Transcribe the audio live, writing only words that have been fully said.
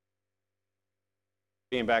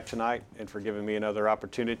Being back tonight and for giving me another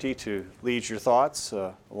opportunity to lead your thoughts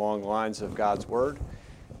along the lines of God's Word.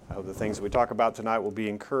 The things that we talk about tonight will be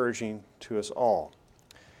encouraging to us all.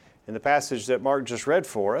 In the passage that Mark just read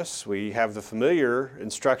for us, we have the familiar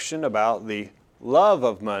instruction about the love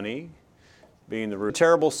of money being the root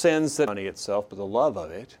terrible sins that money itself, but the love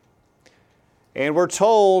of it. And we're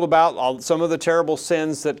told about some of the terrible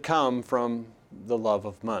sins that come from the love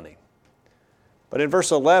of money. But in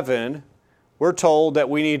verse 11, we're told that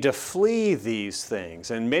we need to flee these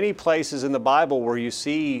things. And many places in the Bible where you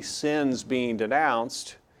see sins being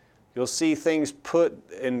denounced, you'll see things put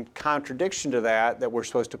in contradiction to that we're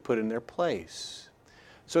supposed to put in their place.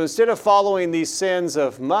 So instead of following these sins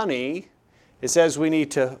of money, it says we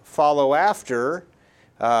need to follow after,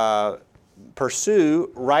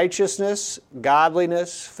 pursue righteousness,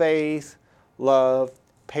 godliness, faith, love,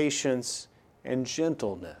 patience, and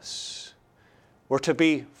gentleness. We're to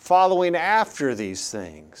be following after these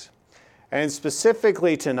things. And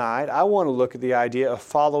specifically tonight, I want to look at the idea of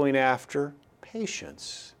following after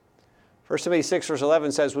patience. 1 Timothy 6 verse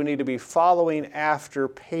 11 says we need to be following after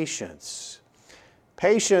patience.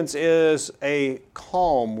 Patience is a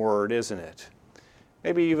calm word, isn't it?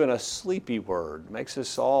 Maybe even a sleepy word. It makes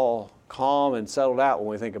us all calm and settled out when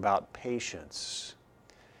we think about patience.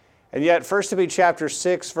 And yet 1 Timothy chapter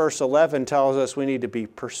 6 verse 11 tells us we need to be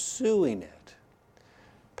pursuing it.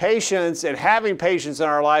 Patience and having patience in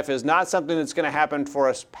our life is not something that's going to happen for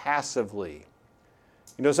us passively.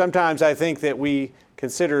 You know, sometimes I think that we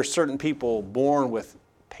consider certain people born with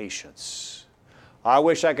patience. I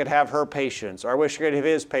wish I could have her patience, or I wish I could have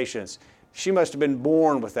his patience. She must have been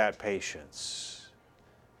born with that patience.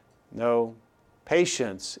 No,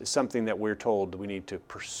 patience is something that we're told that we need to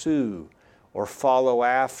pursue or follow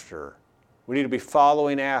after. We need to be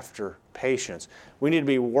following after patience. We need to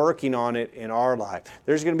be working on it in our life.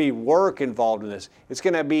 There's going to be work involved in this. It's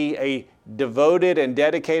going to be a devoted and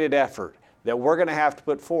dedicated effort that we're going to have to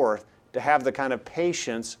put forth to have the kind of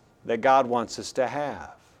patience that God wants us to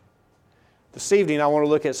have. This evening, I want to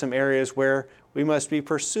look at some areas where we must be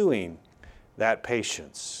pursuing that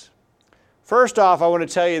patience. First off, I want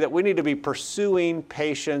to tell you that we need to be pursuing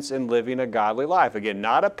patience and living a godly life. Again,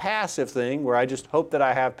 not a passive thing where I just hope that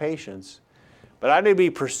I have patience, but I need to be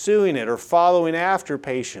pursuing it or following after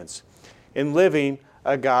patience in living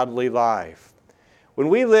a godly life. When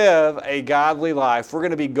we live a godly life, we're going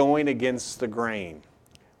to be going against the grain.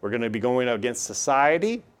 We're going to be going against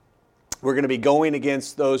society. We're going to be going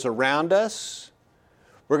against those around us.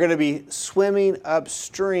 We're going to be swimming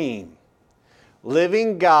upstream.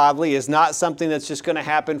 Living godly is not something that's just going to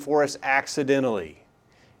happen for us accidentally.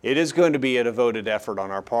 It is going to be a devoted effort on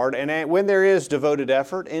our part. And when there is devoted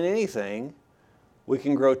effort in anything, we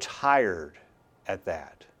can grow tired at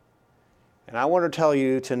that. And I want to tell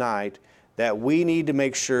you tonight that we need to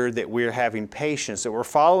make sure that we're having patience, that we're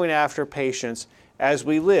following after patience as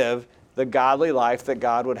we live the godly life that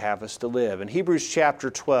God would have us to live. In Hebrews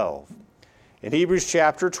chapter 12,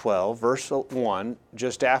 verse 1,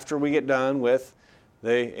 just after we get done with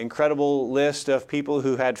the incredible list of people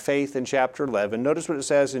who had faith in chapter 11, notice what it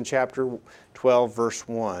says in chapter 12, verse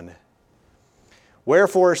 1.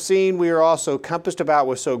 Wherefore, seeing we are also compassed about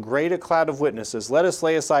with so great a cloud of witnesses, let us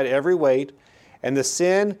lay aside every weight and the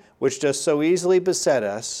sin which does so easily beset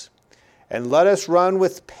us, and let us run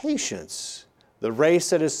with patience the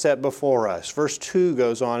race that is set before us. Verse 2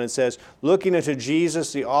 goes on and says, looking unto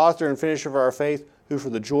Jesus, the author and finisher of our faith, who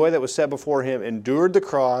for the joy that was set before him endured the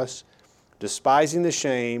cross, despising the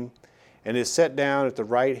shame, and is set down at the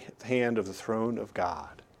right hand of the throne of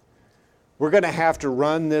God. We're going to have to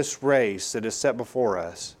run this race that is set before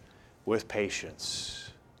us with patience.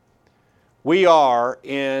 We are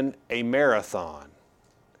in a marathon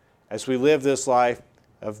as we live this life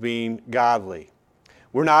of being godly.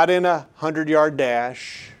 We're not in a 100-yard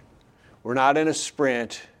dash. We're not in a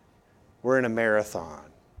sprint. We're in a marathon.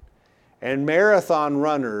 And marathon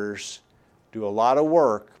runners do a lot of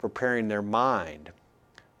work preparing their mind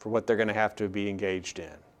for what they're going to have to be engaged in.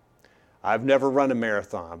 I've never run a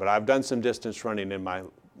marathon, but I've done some distance running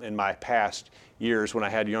in my past years when I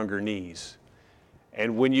had younger knees.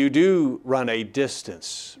 And when you do run a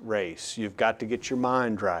distance race, you've got to get your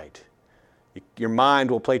mind right. Your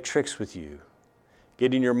mind will play tricks with you.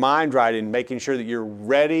 Getting your mind right and making sure that you're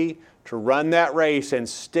ready to run that race and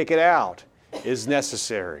stick it out is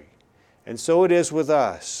necessary. And so it is with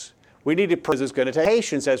us. We need to, because it's going to take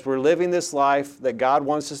patience as we're living this life that God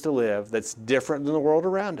wants us to live that's different than the world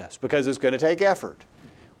around us, because it's going to take effort.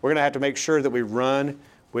 We're going to have to make sure that we run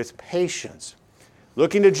with patience.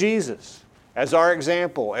 Looking to Jesus as our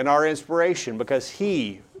example and our inspiration, because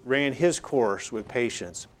He ran His course with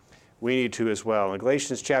patience. we need to as well. In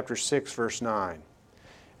Galatians chapter 6, verse 9.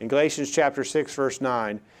 In Galatians chapter 6, verse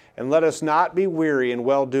 9, and let us not be weary in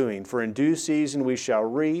well-doing, for in due season we shall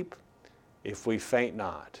reap if we faint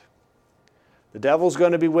not. The devil's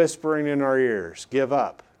going to be whispering in our ears, give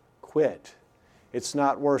up, quit. It's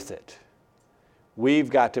not worth it. We've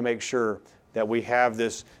got to make sure that we have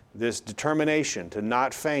this determination to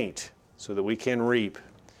not faint so that we can reap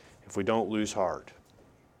if we don't lose heart.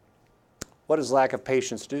 What does lack of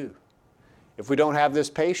patience do? If we don't have this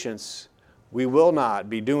patience, we will not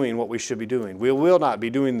be doing what we should be doing. We will not be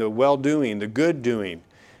doing the well-doing, the good doing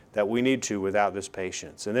that we need to without this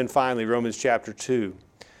patience. And then finally, Romans chapter 2,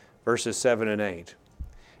 verses 7 and 8.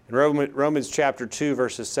 In Romans chapter 2,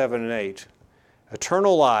 verses 7 and 8,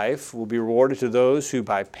 eternal life will be rewarded to those who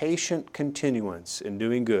by patient continuance in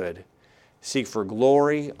doing good seek for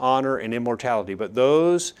glory, honor, and immortality. But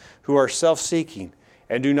those who are self-seeking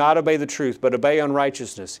and do not obey the truth, but obey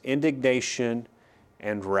unrighteousness, indignation,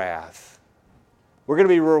 and wrath. We're going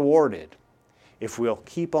to be rewarded if we'll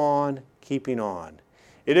keep on keeping on.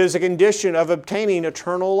 It is a condition of obtaining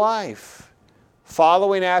eternal life,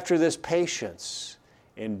 following after this patience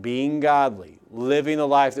in being godly, living the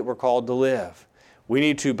life that we're called to live. We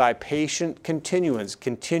need to, by patient continuance,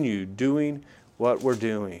 continue doing what we're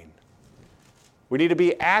doing. We need to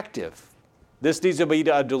be active. This needs to be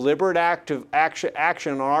a deliberate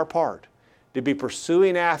action on our part, to be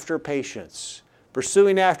pursuing after patience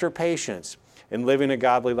and living a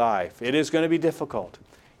godly life. It is going to be difficult.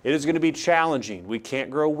 It is going to be challenging. We can't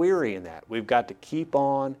grow weary in that. We've got to keep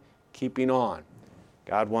on keeping on.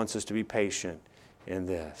 God wants us to be patient in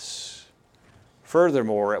this.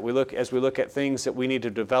 Furthermore, as we look at things that we need to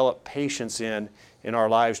develop patience in our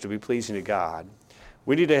lives to be pleasing to God,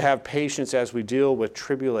 we need to have patience as we deal with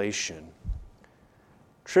tribulation.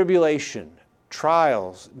 Tribulation,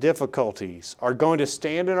 trials, difficulties are going to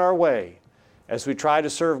stand in our way as we try to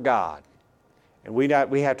serve God. And we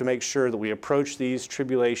have to make sure that we approach these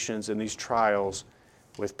tribulations and these trials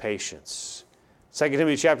with patience. 2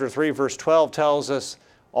 Timothy chapter 3, verse 12 tells us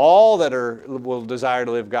all that will desire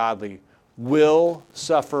to live godly will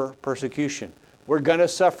suffer persecution. We're going to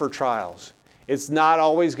suffer trials. It's not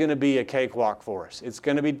always going to be a cakewalk for us. It's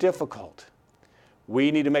going to be difficult. We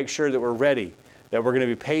need to make sure that we're ready, that we're going to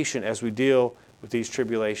be patient as we deal with these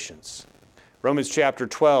tribulations. Romans chapter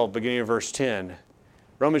 12, beginning of verse 10.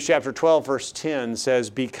 Romans chapter 12, verse 10 says,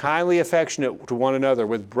 be kindly affectionate to one another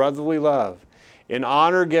with brotherly love, in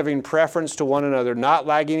honor giving preference to one another, not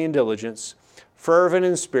lagging in diligence, fervent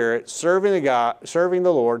in spirit, serving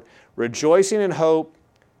the Lord, rejoicing in hope,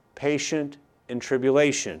 patient in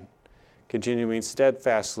tribulation, continuing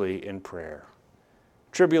steadfastly in prayer.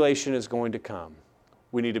 Tribulation is going to come.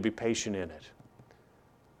 We need to be patient in it.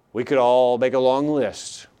 We could all make a long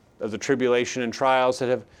list of the tribulation and trials that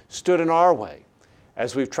have stood in our way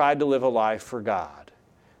as we've tried to live a life for God.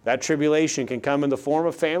 That tribulation can come in the form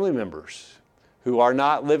of family members who are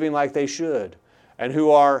not living like they should and who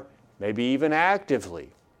are maybe even actively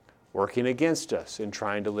working against us in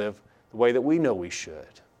trying to live the way that we know we should.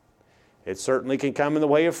 It certainly can come in the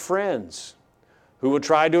way of friends who will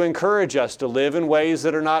try to encourage us to live in ways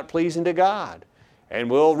that are not pleasing to God and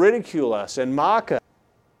will ridicule us and mock us.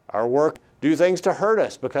 Our work, do things to hurt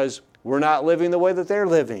us because we're not living the way that they're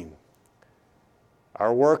living.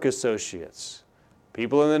 Our work associates,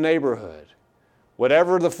 people in the neighborhood,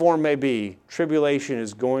 whatever the form may be, tribulation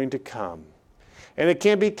is going to come. And it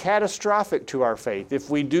can be catastrophic to our faith if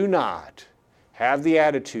we do not have the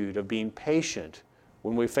attitude of being patient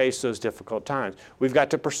when we face those difficult times. We've got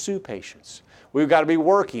to pursue patience. We've got to be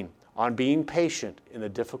working on being patient in the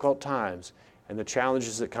difficult times and the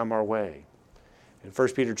challenges that come our way. In 1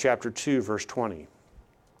 Peter chapter 2, verse 20.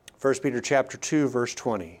 1 Peter chapter 2, verse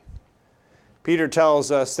 20. Peter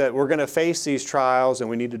tells us that we're going to face these trials and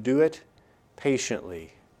we need to do it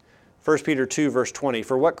patiently. 1 Peter 2, verse 20.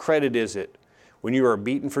 For what credit is it when you are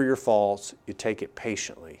beaten for your faults, you take it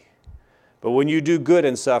patiently? But when you do good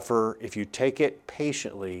and suffer, if you take it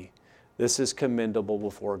patiently, this is commendable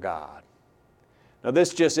before God. Now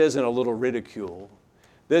this just isn't a little ridicule.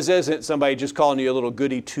 This isn't somebody just calling you a little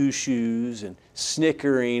goody two-shoes and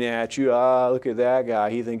snickering at you. Look at that guy.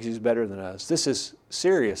 He thinks he's better than us. This is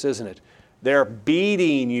serious, isn't it? They're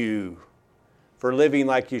beating you for living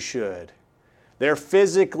like you should. They're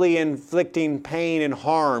physically inflicting pain and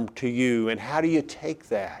harm to you. And how do you take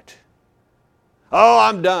that? Oh,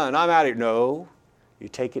 I'm done. I'm out of here. No, you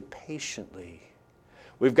take it patiently.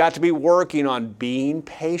 We've got to be working on being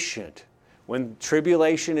patient when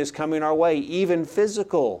tribulation is coming our way, even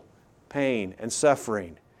physical pain and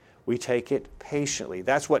suffering. we take it patiently.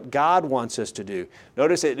 That's what God wants us to do.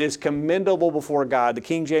 Notice it is commendable before God. The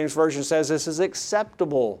King James Version says this is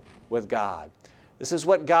acceptable with God. This is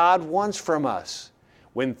what God wants from us.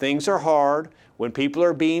 When things are hard, when people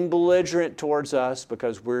are being belligerent towards us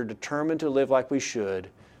because we're determined to live like we should,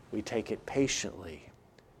 we take it patiently.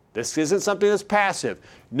 This isn't something that's passive.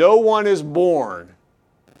 No one is born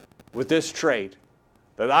with this trait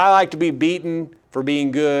that I like to be beaten for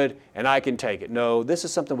being good and I can take it. No, this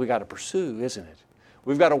is something we've got to pursue, isn't it?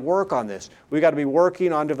 We've got to work on this. We've got to be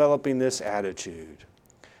working on developing this attitude.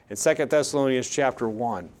 In 2 Thessalonians chapter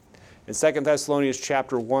 1, in 2 Thessalonians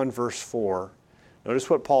chapter 1, verse 4, notice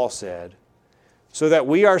what Paul said, so that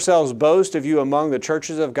we ourselves boast of you among the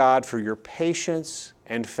churches of God for your patience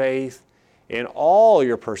and faith in all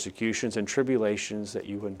your persecutions and tribulations that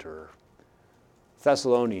you endure.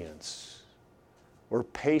 Thessalonians were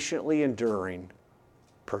patiently enduring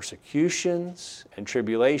persecutions and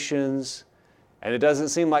tribulations, and it doesn't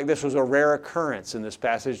seem like this was a rare occurrence in this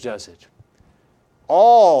passage, does it?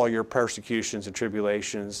 All your persecutions and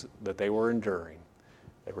tribulations that they were enduring,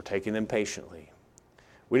 they were taking them patiently.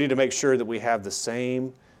 We need to make sure that we have the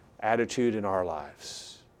same attitude in our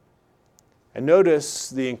lives. And notice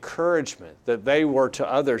the encouragement that they were to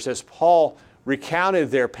others as Paul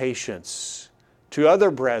recounted their patience to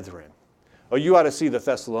other brethren. Oh, you ought to see the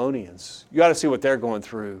Thessalonians. You ought to see what they're going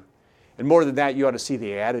through. And more than that, you ought to see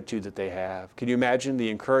the attitude that they have. Can you imagine the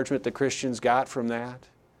encouragement the Christians got from that?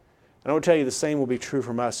 And I want to tell you the same will be true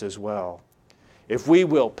from us as well. If we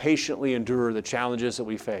will patiently endure the challenges that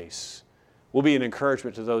we face, we'll be an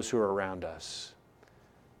encouragement to those who are around us.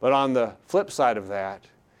 But on the flip side of that,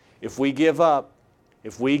 if we give up,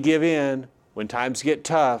 if we give in when times get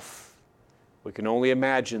tough, we can only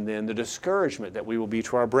imagine then the discouragement that we will be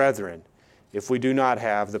to our brethren if we do not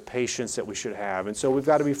have the patience that we should have. And so we've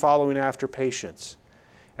got to be following after patience.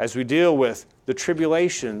 As we deal with the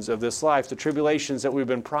tribulations of this life, the tribulations that we've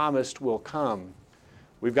been promised will come,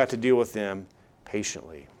 we've got to deal with them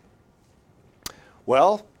patiently.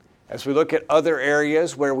 Well, as we look at other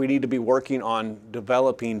areas where we need to be working on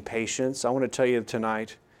developing patience, I want to tell you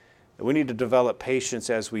tonight that we need to develop patience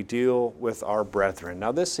as we deal with our brethren.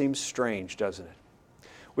 Now, this seems strange, doesn't it?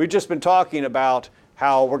 We've just been talking about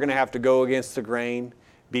how we're going to have to go against the grain,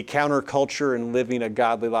 be counterculture and living a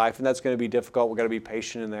godly life, and that's going to be difficult. We've got to be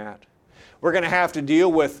patient in that. We're going to have to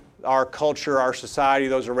deal with our culture, our society,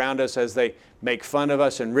 those around us as they make fun of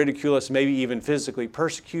us and ridicule us, maybe even physically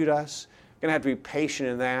persecute us. We're going to have to be patient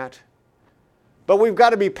in that. But we've got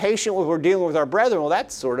to be patient when we're dealing with our brethren. Well,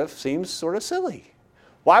 that seems sort of silly.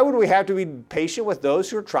 Why would we have to be patient with those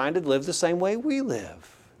who are trying to live the same way we live?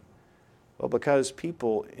 Well, because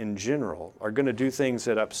people in general are going to do things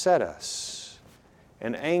that upset us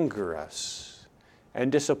and anger us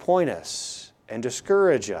and disappoint us and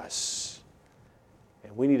discourage us.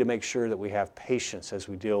 And we need to make sure that we have patience as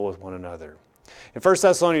we deal with one another. In 1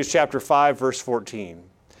 Thessalonians chapter 5, verse 14,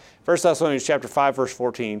 1 Thessalonians chapter 5, verse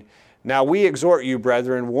 14, now we exhort you,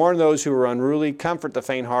 brethren, warn those who are unruly, comfort the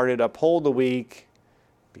faint-hearted, uphold the weak,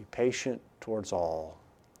 be patient towards all.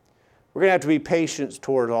 We're going to have to be patient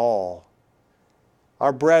toward all.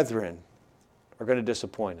 Our brethren are going to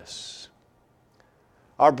disappoint us.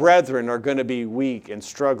 Our brethren are going to be weak and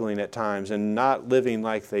struggling at times and not living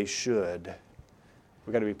like they should.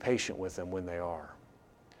 We've got to be patient with them when they are.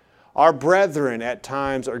 Our brethren at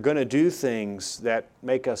times are going to do things that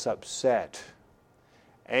make us upset,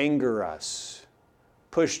 anger us,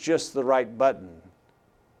 push just the right button,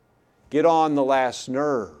 get on the last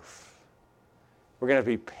nerve. We're going to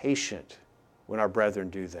be patient when our brethren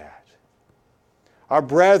do that. Our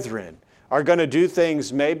brethren are going to do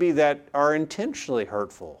things maybe that are intentionally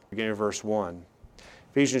hurtful. Beginning of verse 1.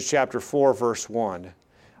 Ephesians chapter 4, verse 1.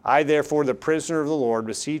 I, therefore, the prisoner of the Lord,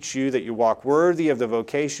 beseech you that you walk worthy of the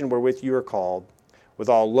vocation wherewith you are called, with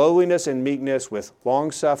all lowliness and meekness, with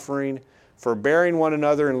longsuffering, forbearing one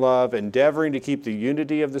another in love, endeavoring to keep the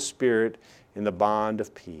unity of the Spirit in the bond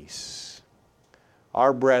of peace.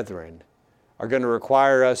 Our brethren are going to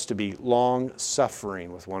require us to be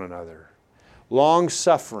long-suffering with one another.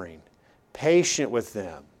 Long-suffering, patient with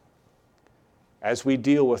them as we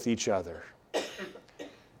deal with each other.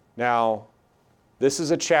 Now, this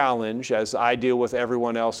is a challenge as I deal with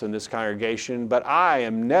everyone else in this congregation, but I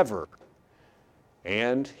am never,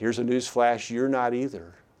 and here's a news flash, you're not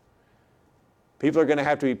either. People are going to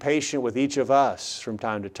have to be patient with each of us from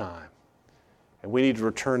time to time, and we need to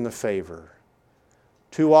return the favor.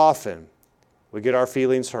 Too often, we get our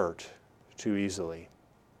feelings hurt too easily.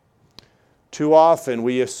 Too often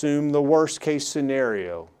we assume the worst case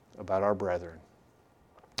scenario about our brethren.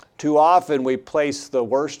 Too often we place the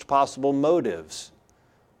worst possible motives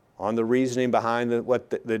on the reasoning behind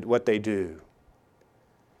what they do.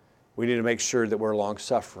 We need to make sure that we're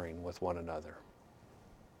long-suffering with one another.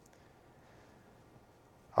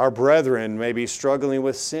 Our brethren may be struggling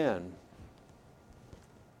with sin.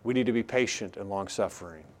 We need to be patient and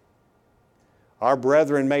long-suffering. Our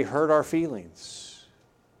brethren may hurt our feelings.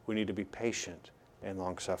 We need to be patient and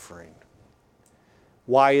long-suffering.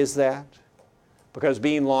 Why is that? Because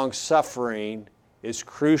being long-suffering is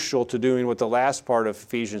crucial to doing what the last part of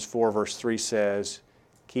Ephesians 4 verse 3 says,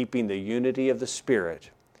 keeping the unity of the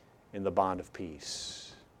Spirit in the bond of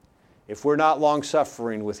peace. If we're not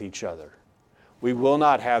long-suffering with each other, we will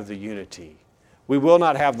not have the unity. We will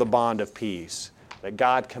not have the bond of peace that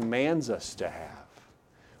God commands us to have.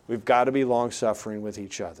 We've got to be long-suffering with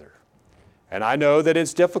each other. And I know that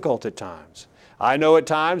it's difficult at times. I know at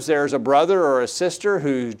times there's a brother or a sister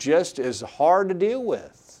who just is hard to deal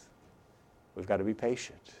with. We've got to be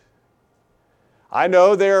patient. I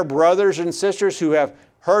know there are brothers and sisters who have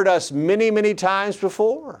hurt us many, many times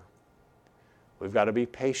before. We've got to be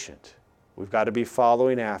patient. We've got to be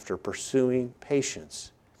following after, pursuing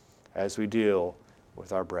patience as we deal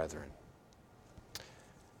with our brethren.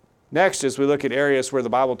 Next, as we look at areas where the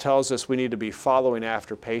Bible tells us we need to be following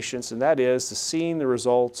after patience, and that is seeing the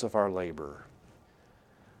results of our labor.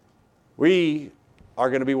 We are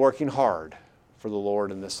going to be working hard for the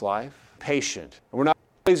Lord in this life, patient. And we're not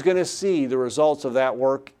always going to see the results of that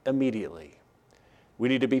work immediately. We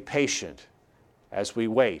need to be patient as we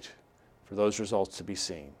wait for those results to be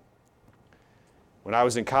seen. When I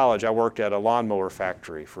was in college, I worked at a lawnmower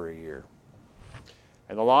factory for a year.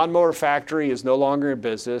 And the lawnmower factory is no longer in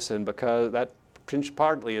business, and because that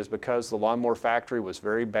partly is because the lawnmower factory was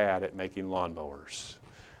very bad at making lawnmowers.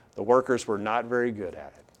 The workers were not very good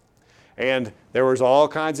at it. And there was all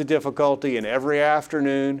kinds of difficulty, and every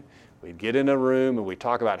afternoon we'd get in a room and we'd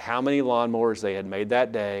talk about how many lawnmowers they had made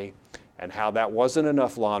that day and how that wasn't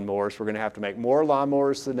enough lawnmowers. We're going to have to make more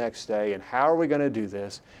lawnmowers the next day, and how are we going to do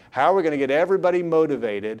this? How are we going to get everybody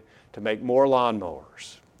motivated to make more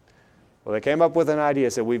lawnmowers? Well, they came up with an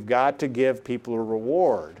idea, said we've got to give people a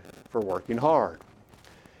reward for working hard.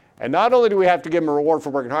 And not only do we have to give them a reward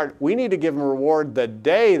for working hard, we need to give them a reward the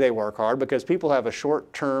day they work hard, because people have a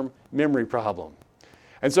short-term memory problem.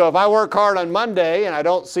 And so if I work hard on Monday and I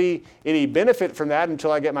don't see any benefit from that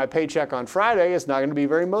until I get my paycheck on Friday, it's not going to be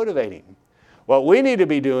very motivating. What we need to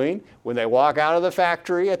be doing when they walk out of the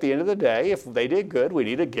factory at the end of the day, if they did good, we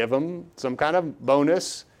need to give them some kind of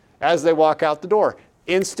bonus as they walk out the door.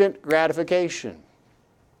 Instant gratification.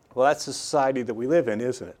 Well, that's the society that we live in,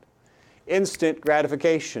 isn't it? Instant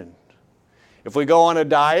gratification. If we go on a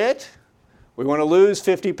diet, we want to lose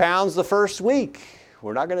 50 pounds the first week.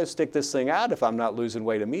 We're not going to stick this thing out if I'm not losing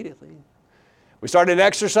weight immediately. We start an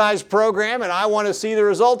exercise program and I want to see the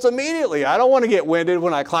results immediately. I don't want to get winded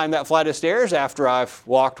when I climb that flight of stairs after I've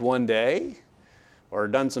walked one day or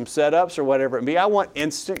done some setups or whatever it be. I want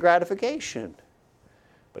instant gratification.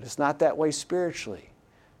 But it's not that way spiritually.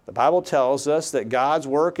 The Bible tells us that God's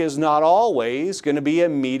work is not always going to be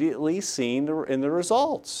immediately seen in the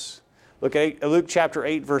results. Look at Luke chapter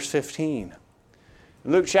 8, verse 15.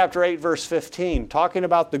 In Luke chapter 8, verse 15, talking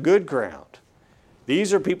about the good ground.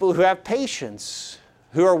 These are people who have patience,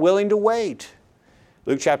 who are willing to wait.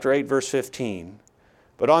 Luke chapter 8, verse 15.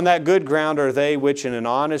 But on that good ground are they which in an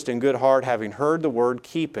honest and good heart, having heard the word,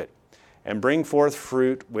 keep it, and bring forth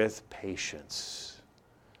fruit with patience.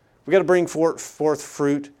 We've got to bring forth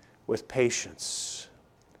fruit with patience.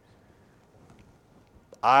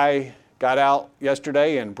 I got out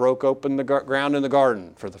yesterday and broke open the ground in the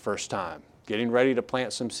garden for the first time, getting ready to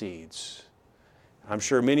plant some seeds. I'm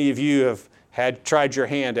sure many of you have tried your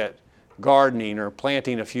hand at gardening or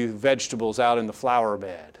planting a few vegetables out in the flower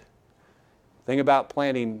bed. The thing about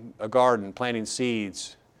planting a garden, planting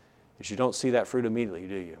seeds, is you don't see that fruit immediately,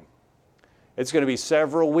 do you? It's going to be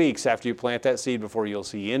several weeks after you plant that seed before you'll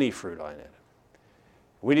see any fruit on it.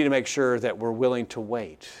 We need to make sure that we're willing to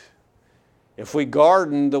wait. If we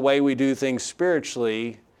garden the way we do things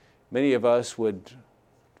spiritually, many of us would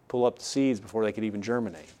pull up the seeds before they could even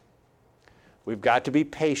germinate. We've got to be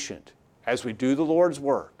patient as we do the Lord's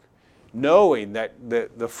work, knowing that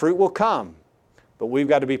the fruit will come, but we've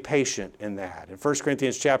got to be patient in that. In 1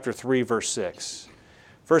 Corinthians chapter 3, verse 6.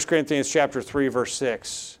 1 Corinthians chapter 3, verse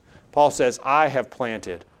 6. Paul says, I have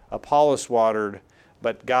planted, Apollos watered,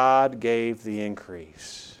 but God gave the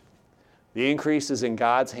increase. The increase is in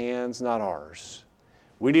God's hands, not ours.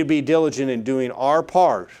 We need to be diligent in doing our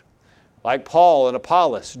part, like Paul and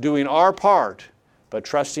Apollos, doing our part, but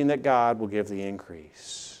trusting that God will give the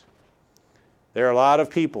increase. There are a lot of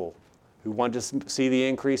people who want to see the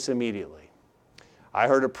increase immediately. I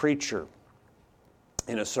heard a preacher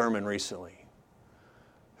in a sermon recently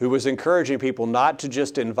who was encouraging people not to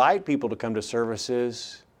just invite people to come to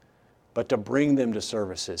services, but to bring them to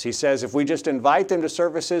services. He says, if we just invite them to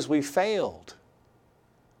services, we failed.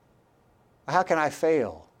 How can I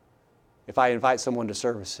fail if I invite someone to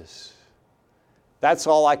services? That's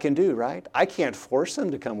all I can do, right? I can't force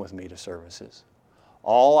them to come with me to services.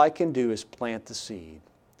 All I can do is plant the seed.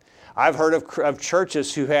 I've heard of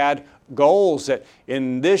churches who had goals that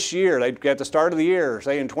in this year, at the start of the year,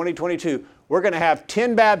 say in 2022, we're going to have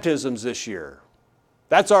 10 baptisms this year.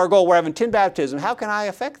 That's our goal. We're having 10 baptisms. How can I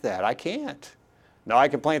affect that? I can't. No, I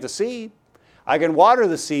can plant the seed. I can water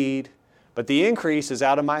the seed, but the increase is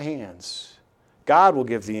out of my hands. God will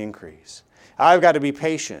give the increase. I've got to be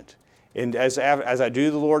patient. And as I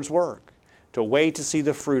do the Lord's work, to wait to see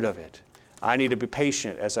the fruit of it. I need to be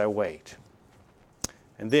patient as I wait.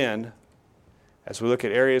 And then, as we look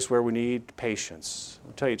at areas where we need patience,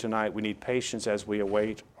 I'll tell you tonight, we need patience as we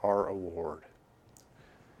await our award.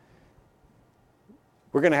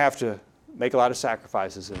 We're going to have to make a lot of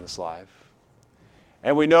sacrifices in this life.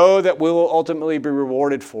 And we know that we will ultimately be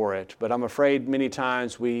rewarded for it, but I'm afraid many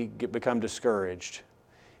times we become discouraged.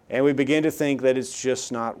 And we begin to think that it's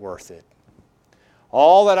just not worth it.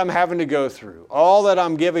 All that I'm having to go through, all that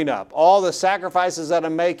I'm giving up, all the sacrifices that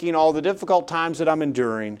I'm making, all the difficult times that I'm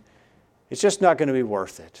enduring, it's just not going to be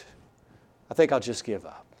worth it. I think I'll just give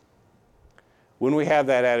up. When we have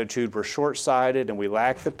that attitude, we're short-sighted and we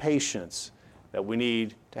lack the patience that we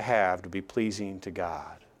need to have to be pleasing to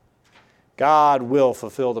God. God will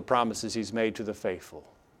fulfill the promises He's made to the faithful.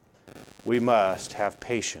 We must have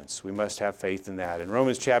patience. We must have faith in that. In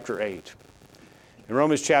Romans chapter 8,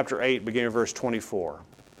 beginning of verse 24.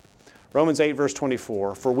 Romans 8, verse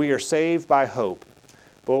 24, for we are saved by hope.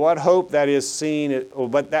 But hope that is seen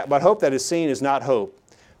is not hope.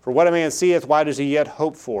 For what a man seeth, why does he yet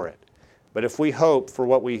hope for it? But if we hope for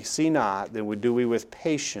what we see not, then do we with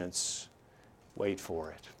patience wait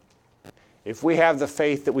for it. If we have the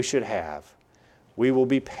faith that we should have, we will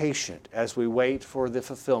be patient as we wait for the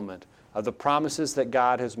fulfillment of the promises that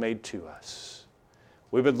God has made to us.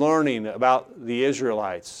 We've been learning about the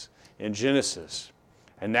Israelites in Genesis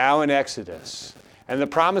and now in Exodus and the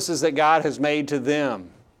promises that God has made to them.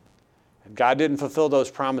 And God didn't fulfill those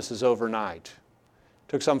promises overnight.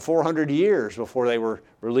 It took some 400 years before they were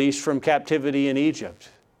released from captivity in Egypt.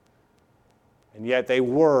 And yet they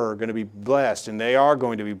were going to be blessed, and they are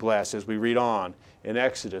going to be blessed as we read on in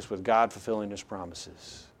Exodus with God fulfilling His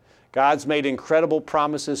promises. God's made incredible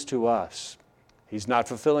promises to us. He's not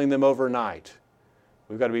fulfilling them overnight.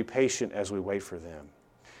 We've got to be patient as we wait for them.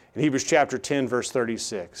 In Hebrews chapter 10, verse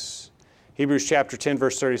 36, Hebrews chapter 10,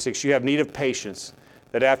 verse 36, you have need of patience,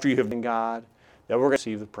 that after you have been God, that we're going to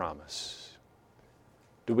receive the promise.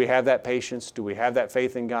 Do we have that patience? Do we have that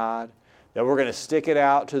faith in God? That we're going to stick it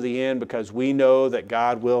out to the end because we know that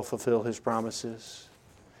God will fulfill His promises?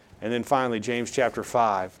 And then finally, James chapter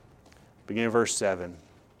 5, beginning of verse 7.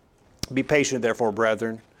 Be patient, therefore,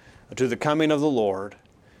 brethren, unto the coming of the Lord.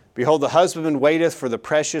 Behold, the husbandman waiteth for the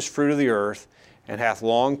precious fruit of the earth, and hath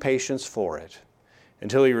long patience for it,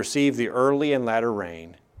 until he receive the early and latter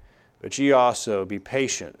rain. But ye also be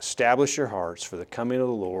patient, establish your hearts, for the coming of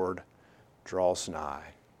the Lord draws nigh.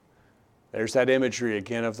 There's that imagery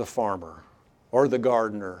again of the farmer, or the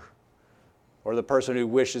gardener, or the person who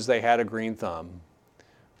wishes they had a green thumb,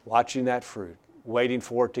 watching that fruit, waiting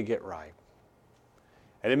for it to get ripe.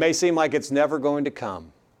 And it may seem like it's never going to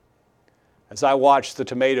come. As I watch the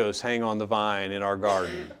tomatoes hang on the vine in our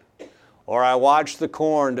garden, or I watch the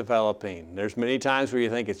corn developing, there's many times where you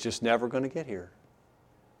think it's just never going to get here.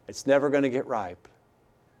 It's never going to get ripe,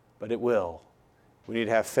 but it will. We need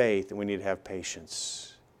to have faith and we need to have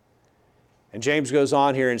patience. And James goes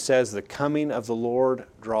on here and says, the coming of the Lord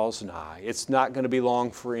draws nigh. It's not going to be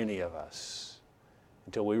long for any of us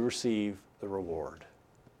until we receive the reward.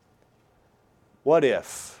 What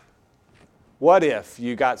if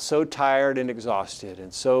you got so tired and exhausted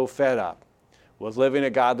and so fed up with living a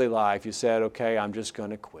godly life, you said, okay, I'm just going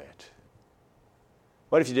to quit?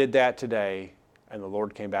 What if you did that today and the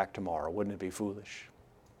Lord came back tomorrow? Wouldn't it be foolish?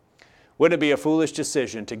 Wouldn't it be a foolish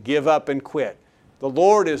decision to give up and quit? The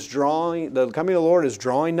coming of the Lord is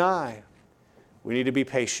drawing nigh. We need to be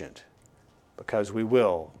patient because we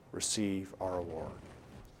will receive our reward.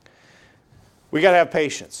 We got to have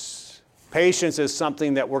patience. Patience is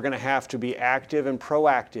something that we're going to have to be active and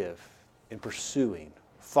proactive in pursuing,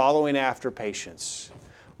 following after patience.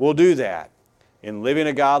 We'll do that in living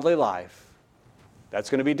a godly life. That's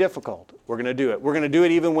going to be difficult. We're going to do it. We're going to do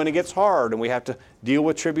it even when it gets hard and we have to deal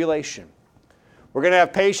with tribulation. We're going to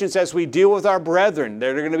have patience as we deal with our brethren.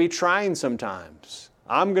 They're going to be trying sometimes.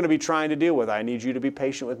 I'm going to be trying to deal with. I need you to be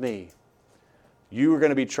patient with me. You are going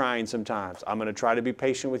to be trying sometimes. I'm going to try to be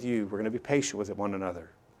patient with you. We're going to be patient with one another.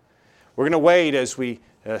 We're going to wait as we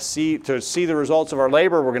see the results of our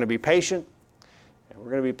labor. We're going to be patient. And we're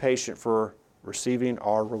going to be patient for receiving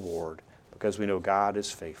our reward because we know God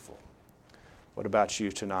is faithful. What about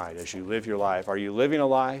you tonight as you live your life? Are you living a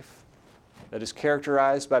life that is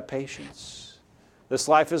characterized by patience? This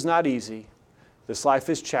life is not easy. This life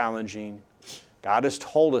is challenging. God has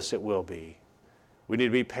told us it will be. We need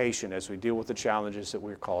to be patient as we deal with the challenges that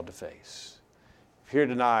we're called to face. If you're here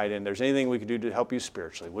tonight and there's anything we can do to help you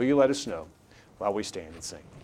spiritually, will you let us know while we stand and sing?